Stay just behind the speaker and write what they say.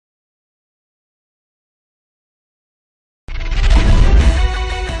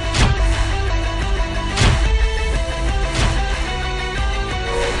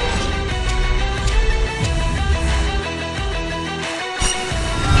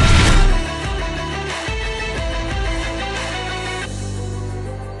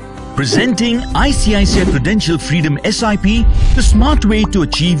Presenting ICICI Prudential Freedom SIP, the smart way to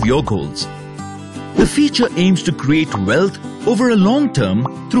achieve your goals. The feature aims to create wealth over a long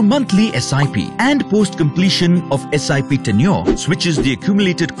term through monthly SIP, and post-completion of SIP tenure switches the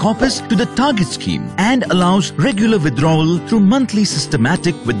accumulated corpus to the target scheme and allows regular withdrawal through monthly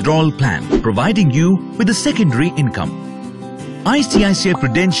systematic withdrawal plan, providing you with a secondary income. ICICI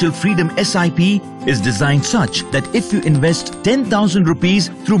Prudential Freedom SIP is designed such that if you invest 10,000 rupees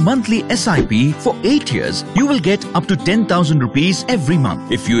through monthly SIP for 8 years, you will get up to 10,000 rupees every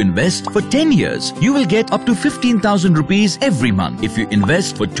month. If you invest for 10 years, you will get up to 15,000 rupees every month. If you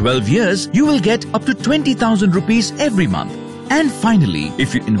invest for 12 years, you will get up to 20,000 rupees every month. And finally,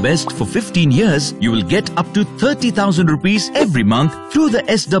 if you invest for 15 years, you will get up to 30,000 rupees every month through the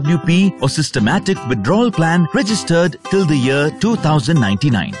SWP or Systematic Withdrawal Plan registered till the year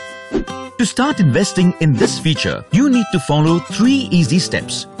 2099. To start investing in this feature, you need to follow 3 easy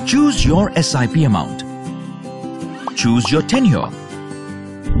steps. Choose your SIP amount, choose your tenure,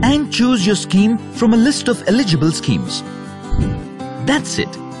 and choose your scheme from a list of eligible schemes. That's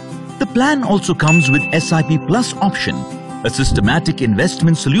it. The plan also comes with SIP Plus option, a systematic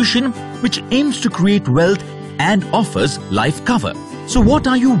investment solution which aims to create wealth and offers life cover. So what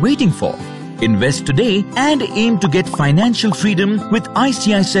are you waiting for? Invest today and aim to get financial freedom with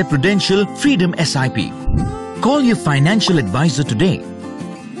ICICI Prudential Freedom SIP. Call your financial advisor today.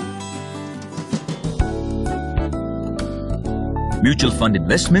 Mutual fund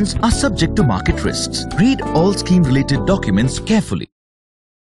investments are subject to market risks. Read all scheme-related documents carefully.